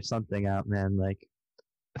to figure something out, man. Like,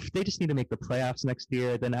 they just need to make the playoffs next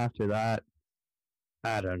year. Then after that,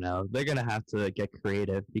 I don't know. They're going to have to get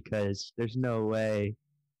creative, because there's no way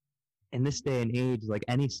in this day and age, like,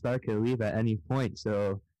 any star could leave at any point.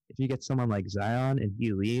 So if you get someone like Zion and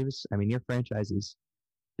he leaves, I mean, your franchise is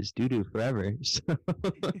doo-doo forever. So.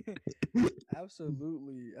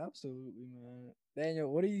 Absolutely, man.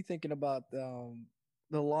 Daniel, what are you thinking about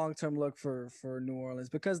the long-term look for New Orleans?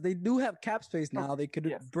 Because they do have cap space now. They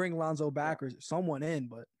could bring Lonzo back or someone in,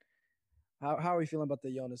 but how are we feeling about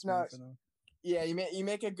the Jonas move for now? Yeah, you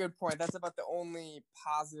make a good point. That's about the only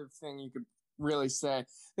positive thing you could really say.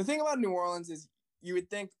 The thing about New Orleans is you would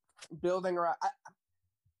think building around.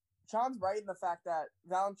 Sean's right in the fact that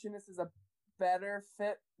Valanciunas is a better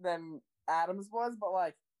fit than Adams was, but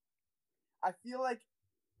like, I feel like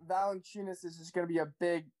Valanciunas is just going to be a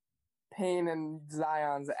big pain in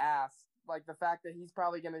Zion's ass. Like, the fact that he's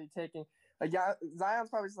probably going to be taking, like, Zion's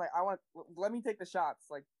probably just like, let me take the shots.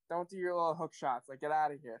 Like, don't do your little hook shots. Like, get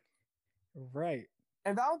out of here. Right.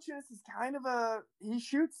 And Valanciunas is kind of he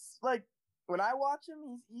shoots, like, when I watch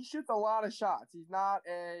him, he shoots a lot of shots. He's not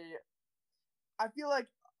I feel like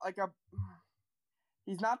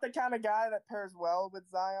he's not the kind of guy that pairs well with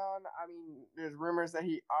Zion. I mean, there's rumors that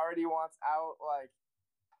he already wants out. Like,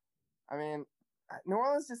 I mean, New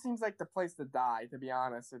Orleans just seems like the place to die, to be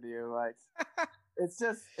honest with you. Like, it's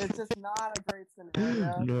just not a great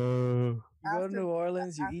scenario. No. You go to New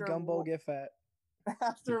Orleans, you eat gumbo, get fat.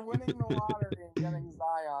 After winning the lottery and getting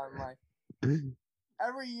Zion, like,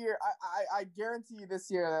 every year, I guarantee you this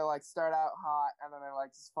year they like start out hot and then they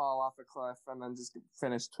like just fall off a cliff and then just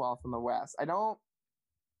finish 12th in the West. I don't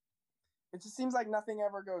it just seems like nothing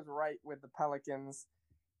ever goes right with the Pelicans.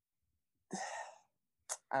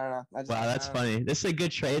 I don't know. Wow, that's funny. This is a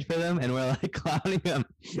good trade for them, and we're like clowning them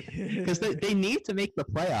because they need to make the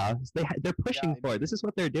playoffs. They're pushing for it. This is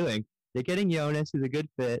what they're doing. They're getting Jonas, who's a good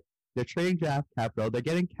fit. They're trading draft capital. They're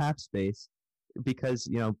getting cap space because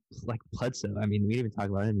like Bledsoe. I mean, we didn't even talk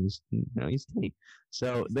about him. He's tight.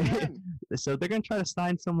 So they're gonna try to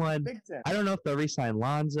sign someone. I don't know if they'll re-sign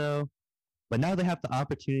Lonzo, but now they have the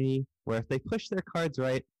opportunity where if they push their cards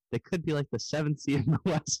right, they could be like the 7th seed in the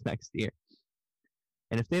West next year.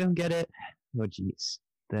 And if they don't get it, oh geez,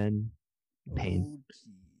 then pain. Oh geez.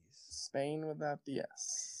 Spain without the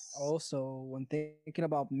S. Also, when thinking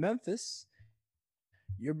about Memphis,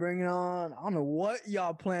 you're bringing on, I don't know what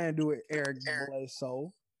y'all plan to do with Eric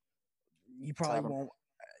Bledsoe. He probably won't.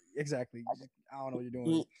 Exactly. I don't know what you're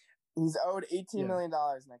doing. He's owed $18 million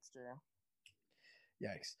next year.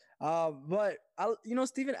 Yikes. But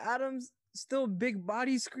Steven Adams, still big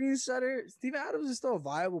body screen setter. Steven Adams is still a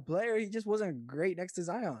viable player. He just wasn't great next to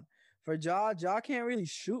Zion. For Ja can't really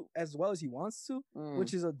shoot as well as he wants to,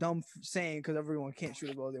 which is a dumb saying because everyone can't shoot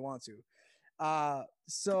as well as they want to.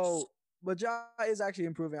 But Ja is actually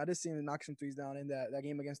improving. I just seen him knock some threes down in that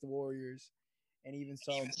game against the Warriors, and even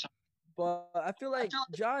so. But I feel like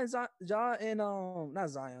Ja and not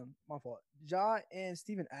Zion, my fault. Ja and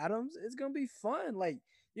Steven Adams, it's gonna be fun. Like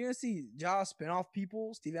you're gonna see Ja spin off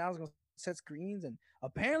people. Steven Adams gonna set screens, and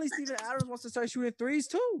apparently Steven Adams wants to start shooting threes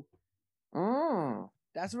too.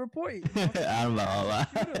 That's a report. I don't know all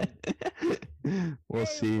that. We'll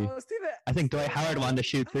see. I think Dwight Howard wanted to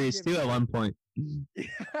shoot threes too at one point. And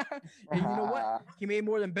you know what? He made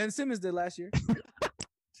more than Ben Simmons did last year.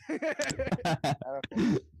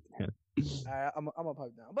 I'm gonna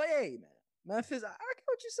pipe down. But hey, man, Memphis, I get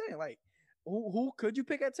what you're saying. Like, who could you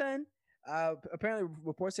pick at 10? Apparently,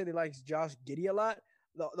 reports say they like Josh Giddey a lot.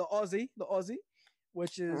 The Aussie,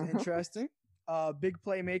 which is interesting. Big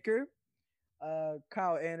playmaker,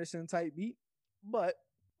 Kyle Anderson type beat. But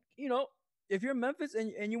if you're Memphis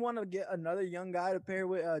and you want to get another young guy to pair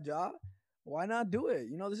with Ja, why not do it?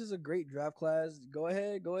 This is a great draft class. Go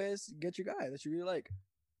ahead, get your guy that you really like.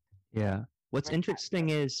 Yeah. What's interesting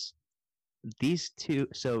is these two.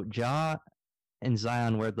 So Ja and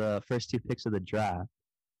Zion were the first 2 picks of the draft.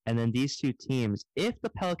 And then these 2 teams, if the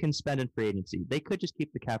Pelicans spend in free agency, they could just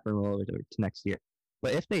keep the cap and roll over to next year.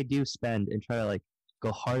 But if they do spend and try to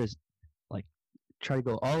go hard as try to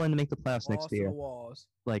go all in to make the playoffs next year,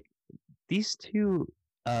 these 2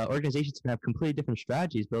 organizations can have completely different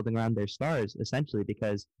strategies building around their stars, essentially,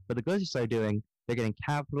 because what the Glazers are doing, they're getting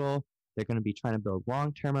capital, they're going to be trying to build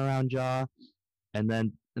long term around Ja, and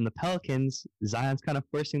then in the Pelicans, Zion's kind of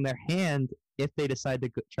forcing their hand if they decide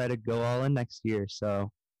to try to go all in next year.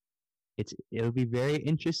 So it'll be very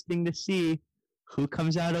interesting to see who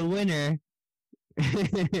comes out a winner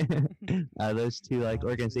out of those 2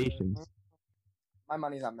 organizations. My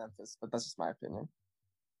money's on Memphis, but that's just my opinion.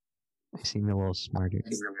 You seem a little smarter.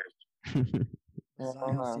 Zion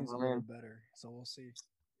seems a little better, so we'll see.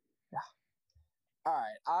 Yeah. All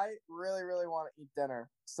right. I really, really want to eat dinner.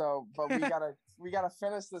 But we gotta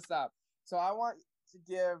finish this up. So I want you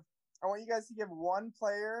guys to give one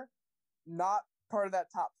player, not part of that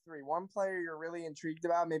top 3. One player you're really intrigued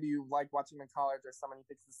about. Maybe you like watching him in college, or someone you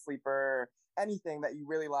think's a sleeper, or anything that you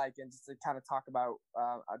really like, and just to kind of talk about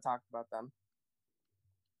them.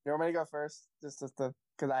 You want me to go first? Just to,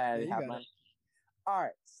 because I already have mine. All right.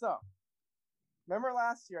 So, remember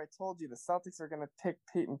last year I told you the Celtics are going to pick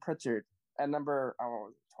Peyton Pritchard at number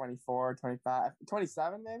 24, 25,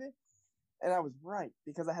 27 maybe? And I was right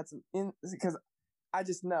because I had because I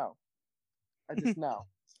just know.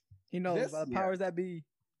 He knows the powers that be.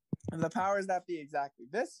 The powers that be, exactly.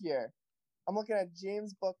 This year, I'm looking at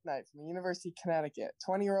James Bouknight from the University of Connecticut,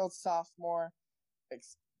 20-year-old sophomore,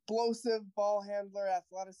 explosive ball handler,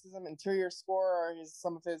 athleticism, interior scorer are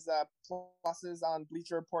some of his pluses on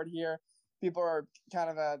Bleacher Report here. People are kind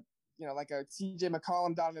of like a CJ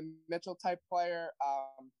McCollum, Donovan Mitchell type player.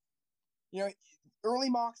 Early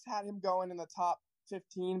mocks had him going in the top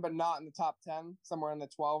 15, but not in the top 10, somewhere in the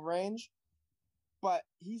 12 range. But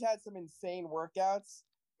he's had some insane workouts,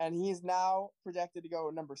 and he is now projected to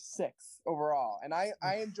go number 6 overall. And I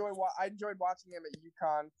enjoyed watching him at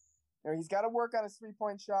UConn. He's got to work on his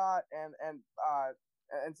 3-point shot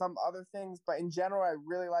and some other things, but in general, I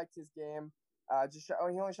really liked his game. He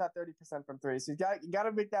only shot 30% from 3, so you got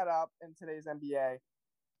to make that up in today's NBA.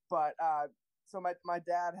 But so my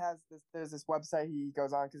dad has this. There's this website he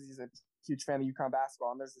goes on because he's a huge fan of UConn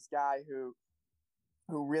basketball, and there's this guy who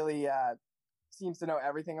really seems to know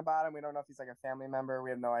everything about him. We don't know if he's like a family member. We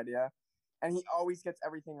have no idea. and he always gets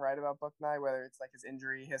everything right about Bouknight, whether it's like his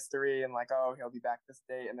injury history and like, oh, he'll be back this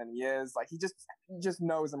date, and then he is. Like, he just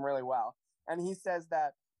knows him really well. And he says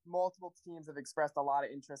that multiple teams have expressed a lot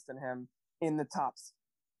of interest in him in the top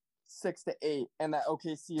 6 to 8, and that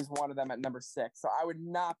OKC is one of them at number 6. So I would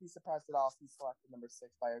not be surprised at all if he's selected number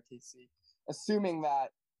 6 by OKC, assuming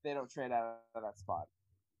that they don't trade out of that spot.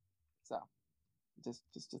 So just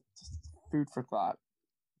food for thought.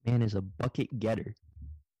 Man is a bucket getter.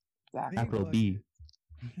 Exactly. Capital B.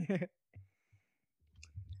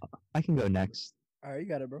 I can go next. All right, you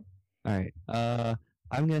got it, bro. All right.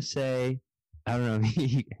 I'm gonna say, I don't know.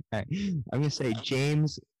 All right. I'm gonna say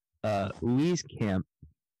James Wieskamp.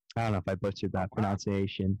 I don't know if I butchered that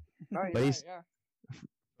pronunciation, but he's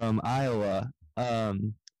from Iowa.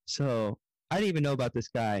 So I didn't even know about this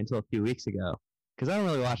guy until a few weeks ago because I don't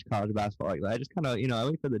really watch college basketball like that. I just kind of, I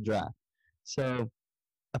wait for the draft. So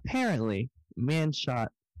apparently, man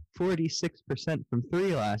shot 46% from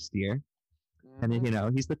 3 last year, and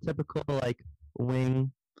then, he's the typical like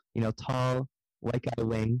wing, tall white guy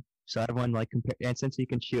wing. So everyone like and since he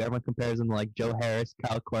can shoot, everyone compares him to like Joe Harris,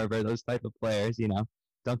 Kyle Korver, those type of players.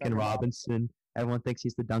 Duncan Robinson. Everyone thinks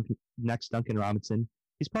he's the next Duncan Robinson.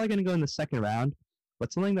 He's probably going to go in the second round.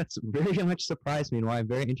 But something that's very much surprised me and why I'm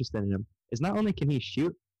very interested in him is not only can he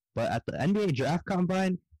shoot, but at the NBA draft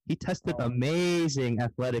combine, he tested amazing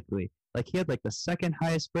athletically. Like he had like the second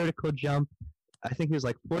highest vertical jump. I think he was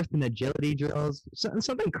like 4th in agility drills.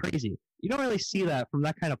 Something crazy. You don't really see that from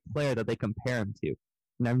that kind of player that they compare him to.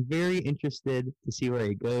 And I'm very interested to see where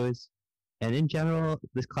he goes. And in general,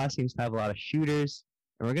 this class seems to have a lot of shooters.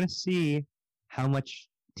 And we're going to see how much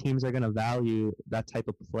teams are going to value that type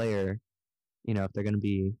of player, if they're going to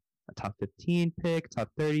be a top 15 pick, top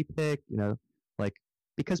 30 pick,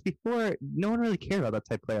 because before, no one really cared about that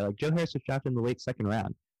type of player. Like Joe Harris was drafted in the late second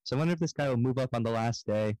round. So I wonder if this guy will move up on the last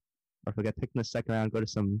day, or if he'll get picked in the second round, go to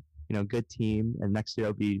some, good team, and next year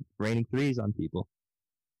he'll be raining threes on people.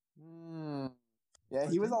 Yeah,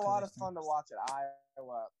 he was a lot of fun to watch at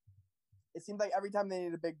Iowa. It seemed like every time they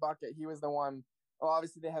needed a big bucket, he was the one. Well,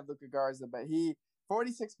 obviously they have Luka Garza, but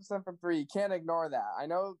 46% from 3. You can't ignore that. I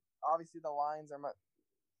know, obviously the lines are much.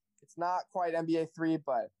 It's not quite NBA 3,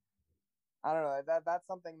 but I don't know. That's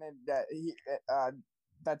something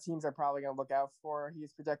that teams are probably going to look out for.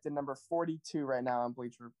 He's projected number 42 right now on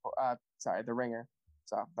Bleacher Report. The Ringer.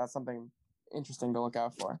 So that's something interesting to look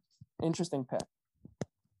out for. Interesting pick.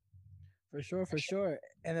 For sure.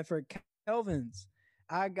 And then for Kelvin's,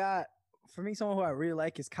 for me, someone who I really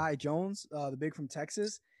like is Kai Jones, the big from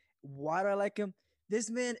Texas. Why do I like him? This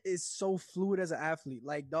man is so fluid as an athlete.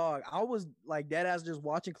 Like, dog, I was like dead ass just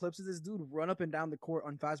watching clips of this dude run up and down the court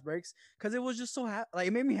on fast breaks because it was just so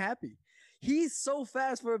it made me happy. He's so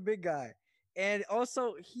fast for a big guy. And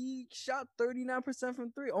also, he shot 39%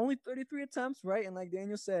 from 3, only 33 attempts, right? And like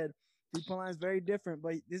Daniel said, 3-point line is very different,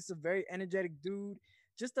 but this is a very energetic dude.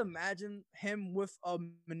 Just imagine him with a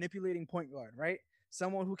manipulating point guard, right?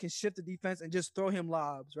 Someone who can shift the defense and just throw him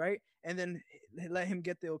lobs, right? And then let him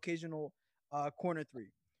get the occasional corner 3,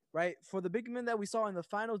 right? For the big men that we saw in the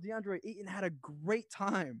finals, DeAndre Ayton had a great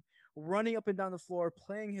time running up and down the floor,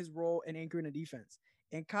 playing his role and anchoring the defense.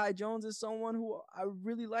 And Kai Jones is someone who I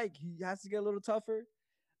really like. He has to get a little tougher.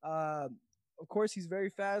 Of course, he's very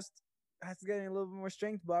fast, has to get a little bit more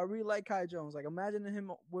strength, but I really like Kai Jones. Like, imagine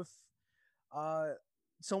him with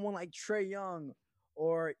someone like Trae Young,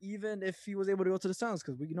 or even if he was able to go to the Suns,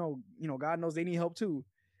 because we know, God knows they need help too.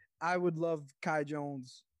 I would love Kai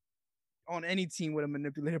Jones on any team with a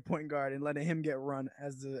manipulated point guard and letting him get run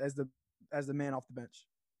as the man off the bench.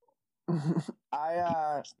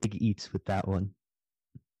 Big eats with that one.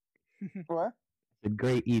 What? The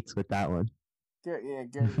great eats with that one. Good, yeah,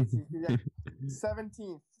 good.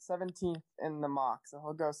 17th in the mock, so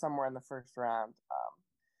he'll go somewhere in the first round.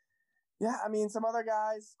 Yeah, I mean, some other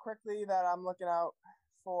guys quickly that I'm looking out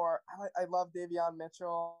for. I love Davion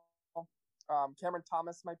Mitchell. Cameron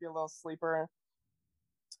Thomas might be a little sleeper.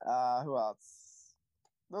 Who else?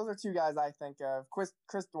 Those are 2 guys I think of. Chris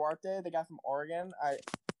Duarte, the guy from Oregon.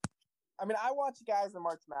 I mean, I watch guys in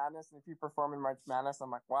March Madness, and if you perform in March Madness,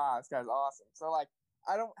 I'm like, wow, this guy's awesome. So, like,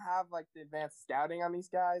 I don't have, like, the advanced scouting on these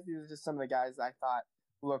guys. These are just some of the guys I thought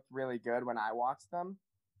looked really good when I watched them.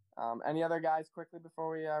 Any other guys quickly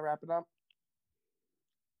before we wrap it up?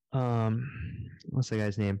 What's the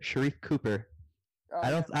guy's name? Sharif Cooper.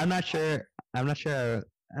 I'm not sure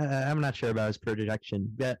about his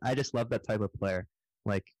projection, but I just love that type of player.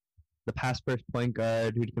 Like the pass first point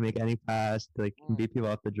guard who can make any pass, like can beat people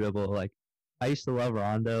off the dribble. Like I used to love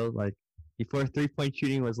Rondo. Like before 3-point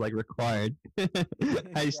shooting was like required.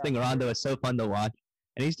 I just think Rondo is so fun to watch.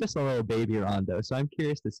 and he's just a little baby Rondo. So I'm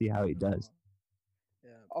curious to see how he does.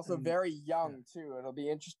 Yeah. Also very young too. It'll be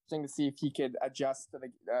interesting to see if he could adjust to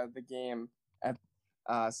the game at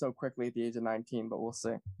so quickly at the age of 19. But we'll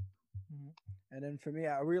see. And then for me,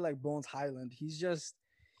 I really like Bones Highland. He's just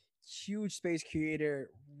huge space creator.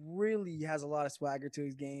 Really has a lot of swagger to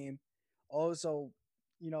his game. Also,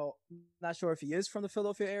 not sure if he is from the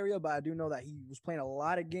Philadelphia area, but I do know that he was playing a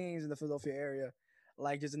lot of games in the Philadelphia area,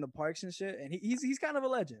 like just in the parks and shit. And he's kind of a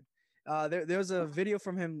legend. There's a video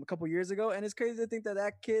from him a couple years ago, and it's crazy to think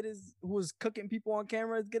that kid who was cooking people on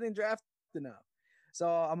camera is getting drafted now. So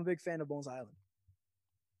I'm a big fan of Bones Highland.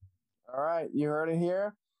 All right, you heard it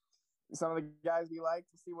here. Some of the guys we like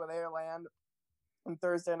to see where they land in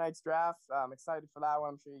Thursday night's draft. I'm excited for that one.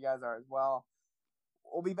 I'm sure you guys are as well.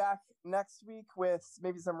 We'll be back next week with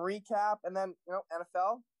maybe some recap, and then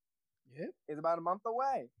NFL. Yep, is about a month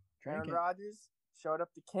away. Aaron Rodgers showed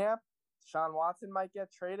up to camp. Sean Watson might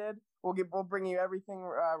get traded. We'll bring you everything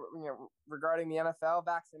regarding the NFL.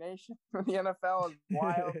 Vaccination for the NFL is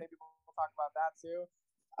wild. Maybe we'll talk about that too.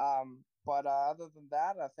 But other than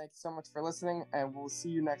that, thank you so much for listening, and we'll see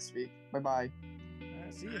you next week. Bye-bye.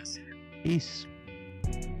 See you. Peace.